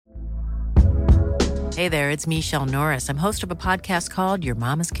Hey there, it's Michelle Norris. I'm host of a podcast called Your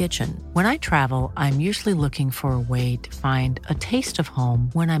Mama's Kitchen. When I travel, I'm usually looking for a way to find a taste of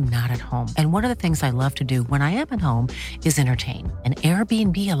home when I'm not at home. And one of the things I love to do when I am at home is entertain. And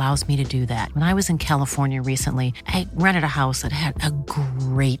Airbnb allows me to do that. When I was in California recently, I rented a house that had a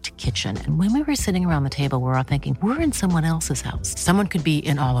great kitchen. And when we were sitting around the table, we were all thinking, we're in someone else's house. Someone could be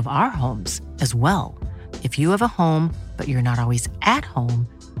in all of our homes as well. If you have a home, but you're not always at home,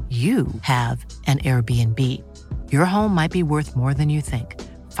 you have an Airbnb. Your home might be worth more than you think.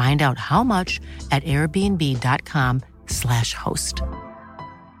 Find out how much at airbnb.com/host.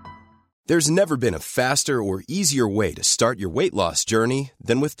 There's never been a faster or easier way to start your weight loss journey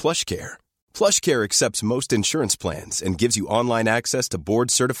than with PlushCare. PlushCare accepts most insurance plans and gives you online access to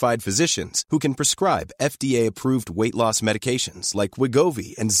board-certified physicians who can prescribe FDA-approved weight loss medications like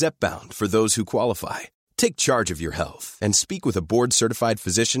Wegovy and Zepbound for those who qualify. Take charge of your health and speak with a board-certified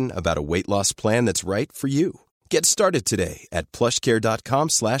physician about a weight loss plan that's right for you. Get started today at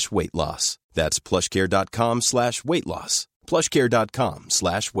plushcare.com/weight loss. That's plushcare.com/weight loss.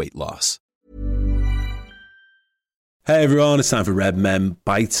 plushcare.com/weight loss. Hey everyone, it's time for Redmen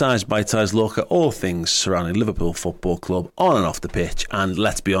Bitesize look at all things surrounding Liverpool Football Club on and off the pitch. And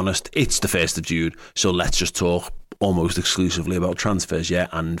let's be honest, it's the 1st of June, so let's just talk almost exclusively about transfers,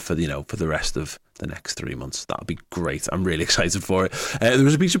 and for the rest of the next 3 months. That'll be great. I'm really excited for it. There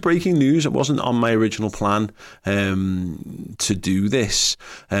was a piece of breaking news. It wasn't on my original plan to do this,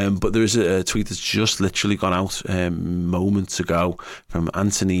 but there is a tweet that's just literally gone out moments ago from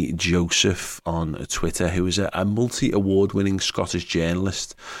Anthony Joseph on Twitter, who is a multi-award winning Scottish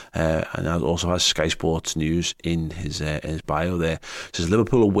journalist and also has Sky Sports News in his bio there. It says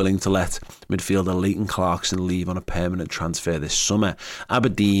Liverpool are willing to let midfielder Leighton Clarkson leave on a permanent transfer this summer.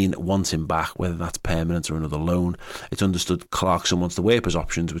 Aberdeen want him back, whether that's permanent or another loan. It's understood Clarkson wants to weigh up his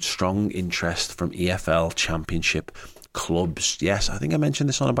options with strong interest from EFL Championship clubs. Yes, I think I mentioned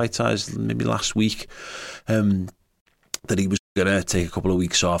this on a Bite Size maybe last week, that he was going to take a couple of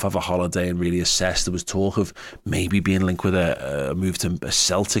weeks off, have a holiday and really assess. There was talk of maybe being linked with a move to a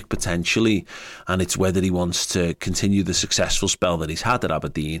Celtic potentially, and it's whether he wants to continue the successful spell that he's had at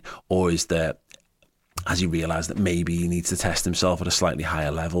Aberdeen, or is there, has he realised that maybe he needs to test himself at a slightly higher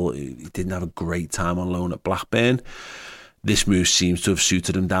level? He didn't have a great time on loan at Blackburn. This move seems to have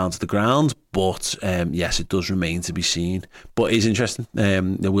suited him down to the ground, but yes, it does remain to be seen. But it is interesting.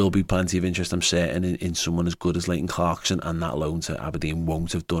 There will be plenty of interest, I'm certain, in someone as good as Leighton Clarkson, and that loan to Aberdeen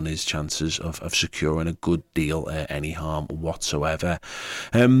won't have done his chances of securing a good deal any harm whatsoever.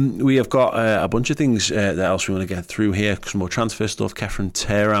 We have got a bunch of things that else we want to get through here. Some more transfer stuff. Kefren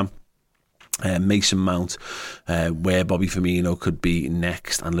Turam, Mason Mount, where Bobby Firmino could be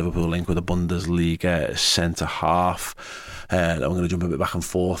next, and Liverpool link with a Bundesliga centre-half. I'm going to jump a bit back and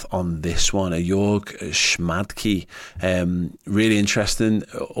forth on this one. Jörg Schmadtke, really interesting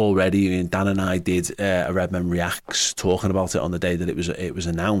already. Dan and I did a Redmen Reacts talking about it on the day that it was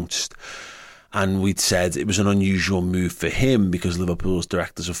announced. And we'd said it was an unusual move for him because Liverpool's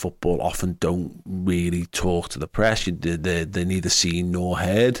directors of football often don't really talk to the press. They're neither seen nor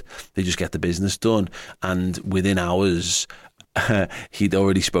heard. They just get the business done. And within hours, he'd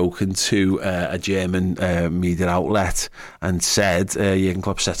already spoken to a German media outlet and said Jurgen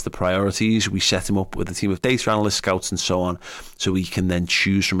Klopp sets the priorities. We set him up with a team of data analysts, scouts and so on, so he can then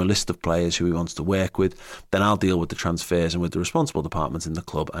choose from a list of players who he wants to work with. Then I'll deal with the transfers and with the responsible departments in the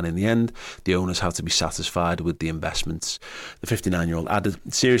club, and in the end the owners have to be satisfied with the investments. The 59-year-old added,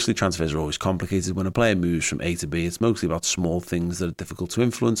 seriously, transfers are always complicated. When a player moves from A to B, it's mostly about small things that are difficult to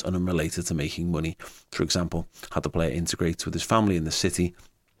influence and unrelated to making money. For example, how the player integrates with his family in the city,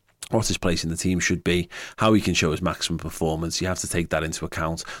 what his place in the team should be, how he can show his maximum performance. You have to take that into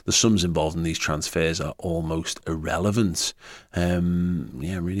account. The sums involved in these transfers are almost irrelevant.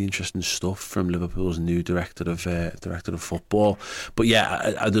 Really interesting stuff from Liverpool's new director of football. But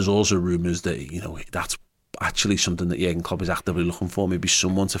yeah, there's also rumours that that's actually something that Jurgen Klopp is actively looking for, maybe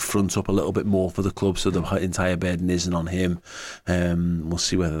someone to front up a little bit more for the club so the entire burden isn't on him. We'll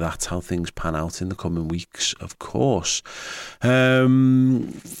see whether that's how things pan out in the coming weeks, of course.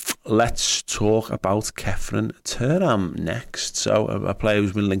 Let's talk about Kefren Turam next. So a player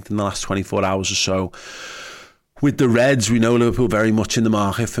who's been linked in the last 24 hours or so with the Reds. We know Liverpool very much in the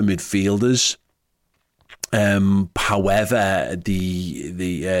market for midfielders. However,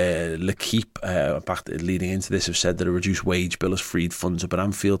 the L'Equipe, in fact, leading into this, have said that a reduced wage bill has freed funds up at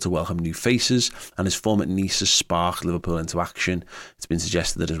Anfield to welcome new faces, and his form at Nice has sparked Liverpool into action. It's been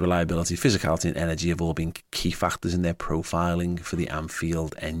suggested that his reliability, physicality and energy have all been key factors in their profiling for the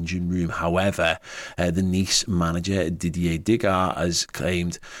Anfield engine room. However, the Nice manager Didier Digard has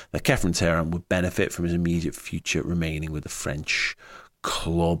claimed that Khéphren Thuram would benefit from his immediate future remaining with the French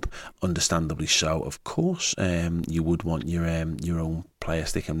club. Understandably so, of course. You would want your own player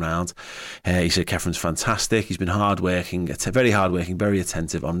sticking around. He said Khéphren's fantastic. He's been hardworking, very hardworking, very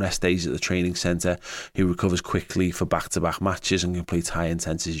attentive on rest days at the training centre. He recovers quickly for back-to-back matches and completes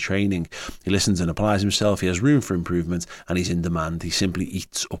high-intensity training. He listens and applies himself. He has room for improvement and he's in demand. He simply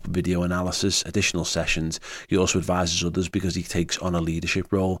eats up video analysis, additional sessions. He also advises others because he takes on a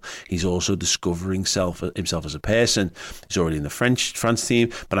leadership role. He's also discovering himself as a person. He's already in the France team,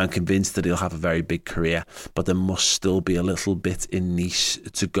 but I'm convinced that he'll have a very big career. But there must still be a little bit in Nice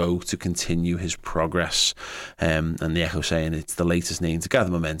to go to continue his progress. And the Echo saying it's the latest name to gather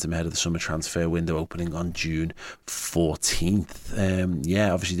momentum ahead of the summer transfer window opening on June 14th.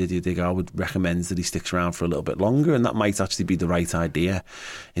 Obviously Didier Digard recommends that he sticks around for a little bit longer, and that might actually be the right idea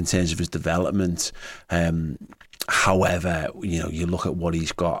in terms of his development. However, you look at what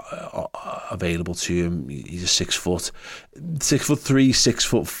he's got available to him. He's a 6'3",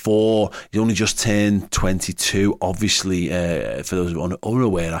 6'4". He's only just turned 22. Obviously, for those who are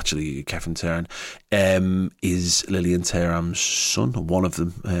unaware, actually, Khéphren Thuram is Lilian Thuram's son, one of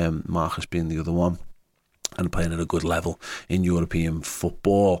them, Marcus being the other one, and playing at a good level in European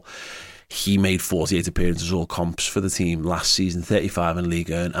football. He made 48 appearances, all comps for the team last season, 35 in Ligue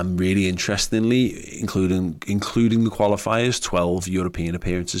 1, and really interestingly, including the qualifiers, 12 European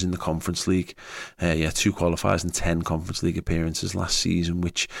appearances in the Conference League. 2 qualifiers and 10 Conference League appearances last season,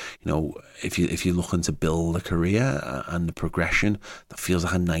 which, if you're looking to build a career and the progression, that feels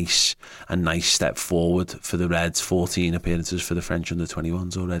like a nice step forward for the Reds. 14 appearances for the French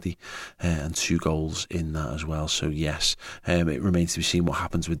under-21s already, and 2 goals in that as well. So yes, it remains to be seen what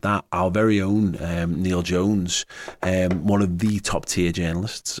happens with that. Our very own Neil Jones, one of the top tier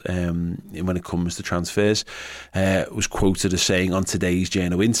journalists when it comes to transfers, was quoted as saying on today's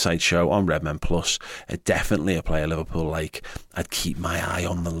Journo Insight show on Redmen Plus, definitely a player Liverpool like. I'd keep my eye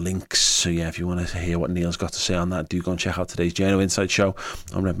on the links. So yeah, if you want to hear what Neil's got to say on that, do go and check out today's Journo Insight show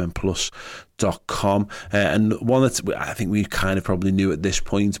on redmenplus.com. And one that I think we kind of probably knew at this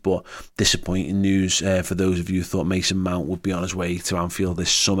point, but disappointing news for those of you who thought Mason Mount would be on his way to Anfield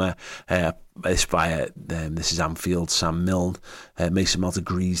this summer. This is Anfield, Sam Milne. Mason Mount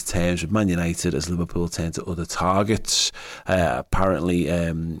agrees terms with Man United as Liverpool turn to other targets. Apparently,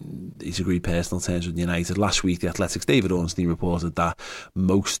 he's agreed personal terms with United. Last week, The Athletic's David Ornstein reported that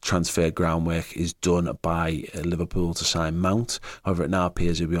most transfer groundwork is done by Liverpool to sign Mount. However, it now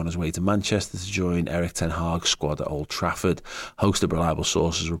appears he'll be on his way to Manchester to join Eric Ten Hag's squad at Old Trafford. A host of reliable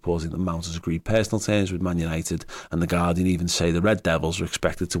sources reporting that Mount has agreed personal terms with Man United, and The Guardian even say the Red Devils are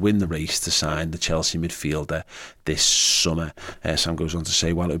expected to win the race to sign the Chelsea midfielder this summer. Sam goes on to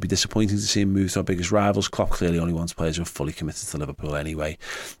say, while it would be disappointing to see him move to our biggest rivals, Klopp clearly only wants players who are fully committed to Liverpool anyway.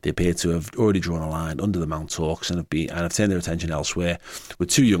 They appear to have already drawn a line under the Mount talks and have turned their attention elsewhere, with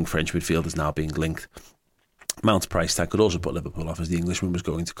 2 young French midfielders now being linked. Mount's price tag could also put Liverpool off, as the Englishman was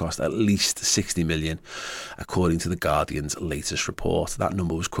going to cost at least 60 million, according to the Guardian's latest report. That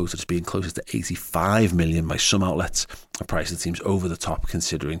number was quoted as being closer to 85 million by some outlets, a price that seems over the top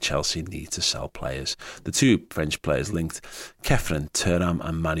considering Chelsea need to sell players. The 2 French players linked, Khéphren Thuram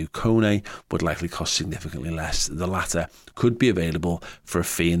and Manu Kone, would likely cost significantly less. The latter could be available for a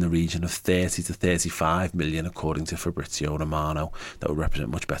fee in the region of 30 to 35 million, according to Fabrizio Romano. That would represent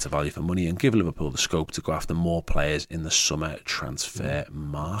much better value for money and give Liverpool the scope to go after more players in the summer transfer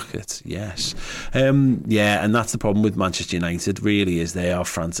market. Yes. And that's the problem with Manchester United, really, is they are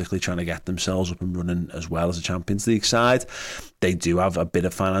frantically trying to get themselves up and running as well as a Champions League side. They do have a bit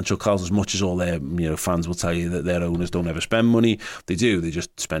of financial clout, as much as all their fans will tell you that their owners don't ever spend money. They do, they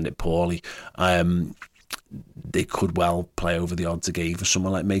just spend it poorly. They could well play over the odds again for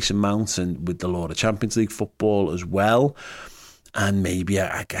someone like Mason Mount, and with the Lord of Champions League football as well. And maybe,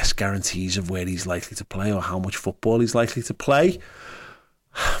 I guess, guarantees of where he's likely to play or how much football he's likely to play.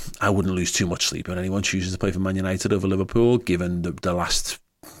 I wouldn't lose too much sleep on anyone choosing to play for Man United over Liverpool, given the last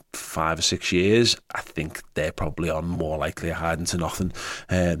 5 or 6 years. I think they're probably on more likely a hiding to nothing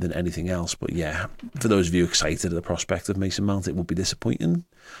than anything else. But yeah, for those of you excited at the prospect of Mason Mount, it will be disappointing.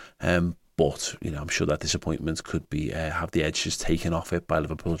 But I'm sure that disappointment could be have the edges taken off it by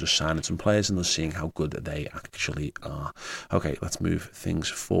Liverpool just signing some players and just seeing how good they actually are. Okay, let's move things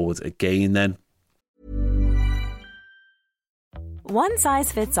forward again then. One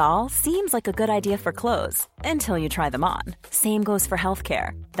size fits all seems like a good idea for clothes until you try them on. Same goes for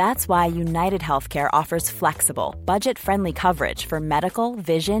healthcare. That's why United Healthcare offers flexible, budget-friendly coverage for medical,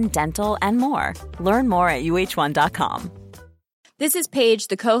 vision, dental, and more. Learn more at uh1.com. This is Paige,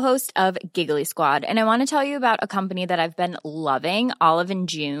 the co-host of Giggly Squad, and I want to tell you about a company that I've been loving, Olive &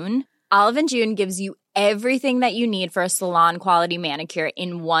 June. Olive & June gives you everything that you need for a salon-quality manicure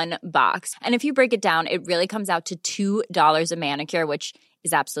in one box. And if you break it down, it really comes out to $2 a manicure, which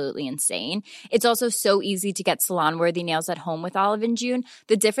is absolutely insane. It's also so easy to get salon-worthy nails at home with Olive & June.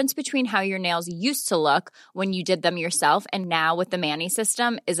 The difference between how your nails used to look when you did them yourself and now with the Mani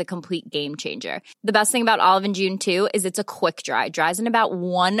system is a complete game changer. The best thing about Olive & June, too, is it's a quick dry. Dries in about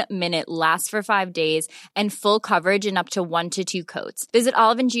 1 minute, lasts for 5 days, and full coverage in up to 1 to 2 coats. Visit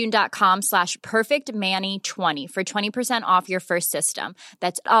oliveandjune.com/perfectmani20 for 20% off your first system.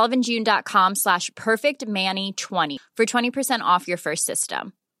 That's oliveandjune.com/perfectmani20 for 20% off your first system.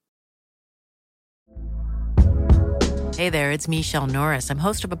 Hey there, it's Michelle Norris. I'm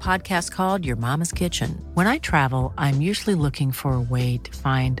host of a podcast called Your Mama's Kitchen. When I travel, I'm usually looking for a way to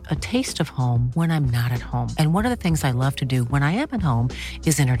find a taste of home when I'm not at home. And one of the things I love to do when I am at home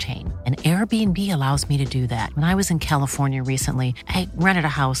is entertain. And Airbnb allows me to do that. When I was in California recently, I rented a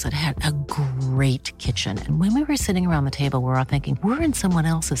house that had a great kitchen. And when we were sitting around the table, we were all thinking, we're in someone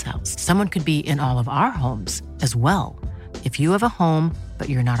else's house. Someone could be in all of our homes as well. If you have a home, but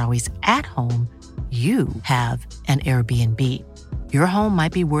you're not always at home, you have an Airbnb. Your home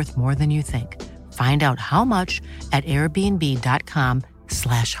might be worth more than you think. Find out how much at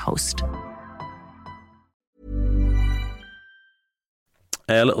airbnb.com/host.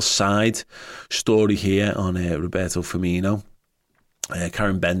 A little side story here on Roberto Firmino.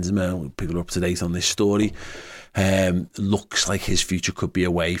 Karim Benzema, people are up to date on this story. Looks like his future could be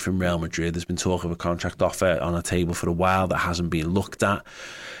away from Real Madrid. There's been talk of a contract offer on a table for a while that hasn't been looked at.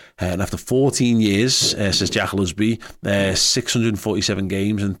 And after 14 years, says Jack Lusby, 647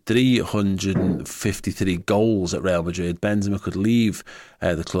 games and 353 goals at Real Madrid, Benzema could leave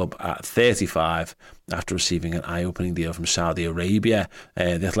the club at 35 after receiving an eye-opening deal from Saudi Arabia.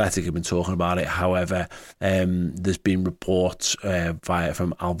 The Athletic have been talking about it. However, there's been reports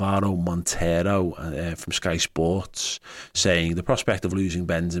from Alvaro Montero from Sky Sports saying the prospect of losing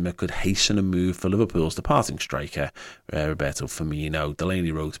Benzema could hasten a move for Liverpool's departing striker, Roberto Firmino.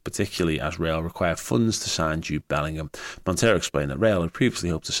 Delaney wrote, particularly as Real require funds to sign Jude Bellingham. Montero explained that Real had previously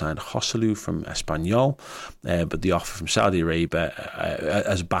hoped to sign Joselu from Espanyol, but the offer from Saudi Arabia,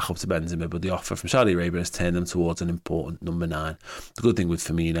 as a backup to Benzema, but the offer from Saudi Arabia has turned them towards an important number 9. The good thing with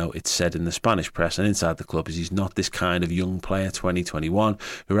Firmino, it's said in the Spanish press and inside the club, is he's not this kind of young player, 2021,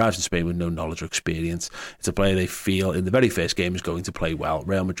 who arrives in Spain with no knowledge or experience. It's a player they feel in the very first game is going to play well.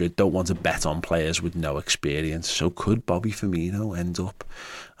 Real Madrid don't want to bet on players with no experience. So could Bobby Firmino end up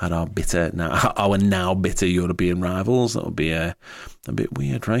at our now bitter European rivals? That would be a bit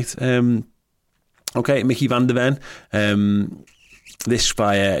weird, right? Okay, Mickey van de Ven. This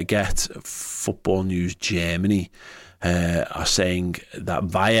via Get Football News Germany are saying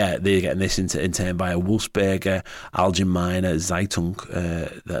that they're getting this in turn via Wolfsberger Allgemeine Zeitung,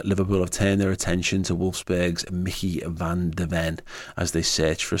 that Liverpool have turned their attention to Wolfsburg's Mickey van de Ven as they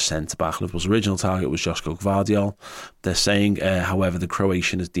search for a centre-back. Liverpool's original target was Joško Gvardiol. They're saying, however, the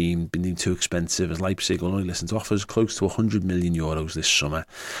Croatian has been deemed too expensive as Leipzig will only listen to offers close to €100 million this summer.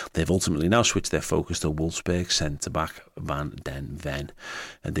 They've ultimately now switched their focus to Wolfsburg centre-back Van den Ven.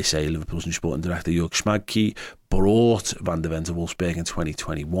 And they say Liverpool's new sporting director Jörg Schmadtke brought Van de Ven to Wolfsburg in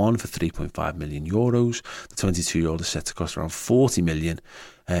 2021 for €3.5 million. The 22-year-old is set to cost around $40 million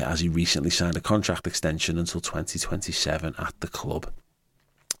as he recently signed a contract extension until 2027 at the club.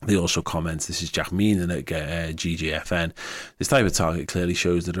 They also comment, this is Jack Meenan at GGFN, this type of target clearly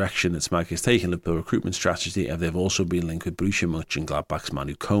shows the direction that Schmadtke has taken Liverpool recruitment strategy, and they've also been linked with Borussia Mönchengladbach's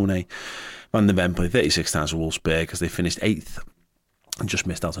Manu Kone. Van de Ven played 36 times for Wolfsburg as they finished 8th and just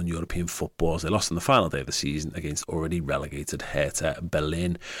missed out on European football as they lost on the final day of the season against already relegated Hertha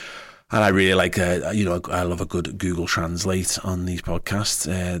Berlin. And I really like, I love a good Google Translate on these podcasts.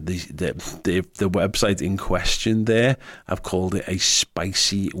 The website in question there, I've called it a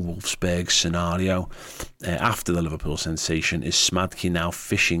spicy Wolfsburg scenario. After the Liverpool sensation, is Schmadtke now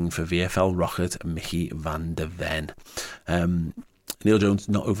fishing for VFL rocket Mickey van de Ven? Neil Jones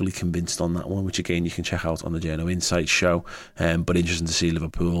not overly convinced on that one, which again you can check out on the Journo Insight show. But interesting to see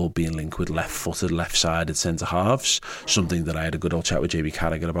Liverpool being linked with left-footed, left-sided centre-halves, something that I had a good old chat with JB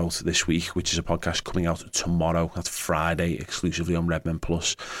Carragher about this week, which is a podcast coming out tomorrow. That's Friday, exclusively on Redmen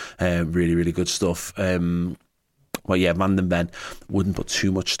Plus. Really, really good stuff. Well, yeah, Van den Ven wouldn't put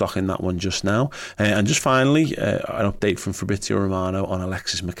too much stock in that one just now. And just finally, an update from Fabrizio Romano on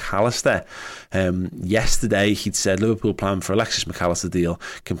Alexis McAllister. Yesterday, he'd said Liverpool plan for Alexis McAllister deal,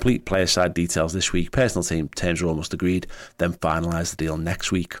 complete player side details this week, personal team terms are almost agreed, then finalise the deal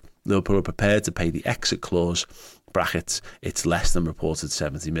next week. Liverpool are prepared to pay the exit clause, brackets, it's less than reported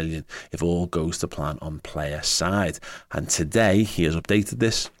 70 million if all goes to plan on player side. And today, he has updated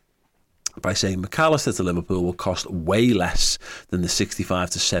this by saying McAllister to Liverpool will cost way less than the 65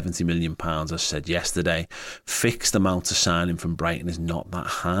 to 70 million pounds, as said yesterday. Fixed amount to sign him from Brighton is not that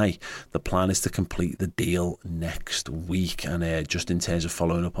high. The plan is to complete the deal next week. And just in terms of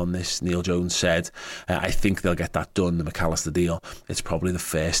following up on this, Neil Jones said, I think they'll get that done, the McAllister deal. It's probably the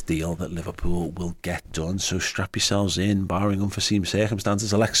first deal that Liverpool will get done. So strap yourselves in, barring unforeseen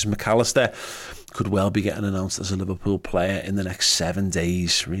circumstances. Alexis McAllister could well be getting announced as a Liverpool player in the next 7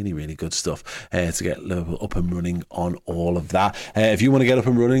 days. Really, really good stuff to get Liverpool up and running on all of that. If you want to get up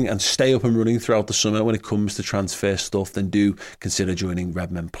and running and stay up and running throughout the summer when it comes to transfer stuff, then do consider joining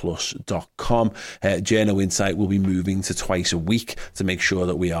redmenplus.com. Journo Insight will be moving to twice a week to make sure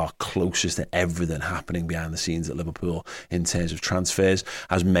that we are closest to everything happening behind the scenes at Liverpool in terms of transfers.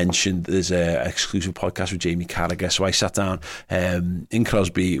 As mentioned, there's an exclusive podcast with Jamie Carragher. So I sat down in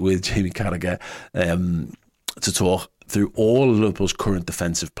Crosby with Jamie Carragher to talk through all of Liverpool's current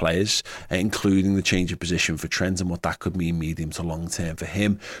defensive players, including the change of position for Trent and what that could mean medium to long term for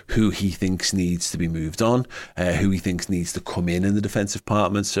him, who he thinks needs to be moved on, who he thinks needs to come in the defensive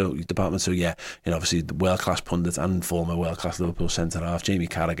department. So yeah, obviously the world-class pundit and former world-class Liverpool centre-half, Jamie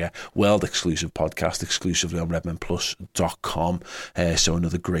Carragher, world-exclusive podcast exclusively on redmenplus.com. So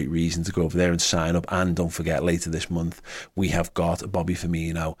another great reason to go over there and sign up. And don't forget, later this month, we have got Bobby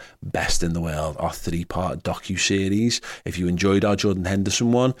Firmino, Best in the World, our 3-part docu-series. If you enjoyed our Jordan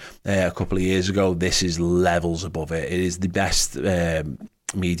Henderson one a couple of years ago, this is levels above it. It is the best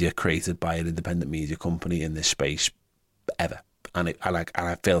media created by an independent media company in this space ever. And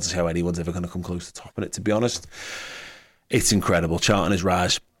I fail to see how anyone's ever going to come close to topping it, to be honest. It's incredible. Charting his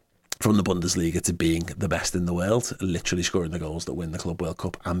rise from the Bundesliga to being the best in the world, literally scoring the goals that win the Club World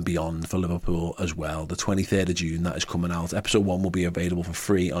Cup and beyond for Liverpool as well. The 23rd of June, that is coming out. Episode 1 will be available for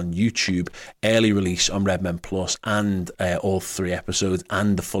free on YouTube, early release on Redmen Plus, and all 3 episodes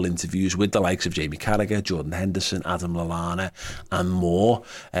and the full interviews with the likes of Jamie Carragher, Jordan Henderson, Adam Lallana and more.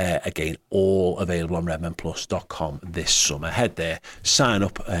 Again, all available on redmenplus.com this summer. Head there, sign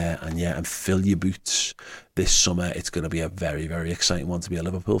up and fill your boots. This summer, it's going to be a very, very exciting one to be a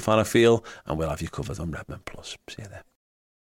Liverpool fan, I feel, and we'll have you covered on Redmen Plus. See you there.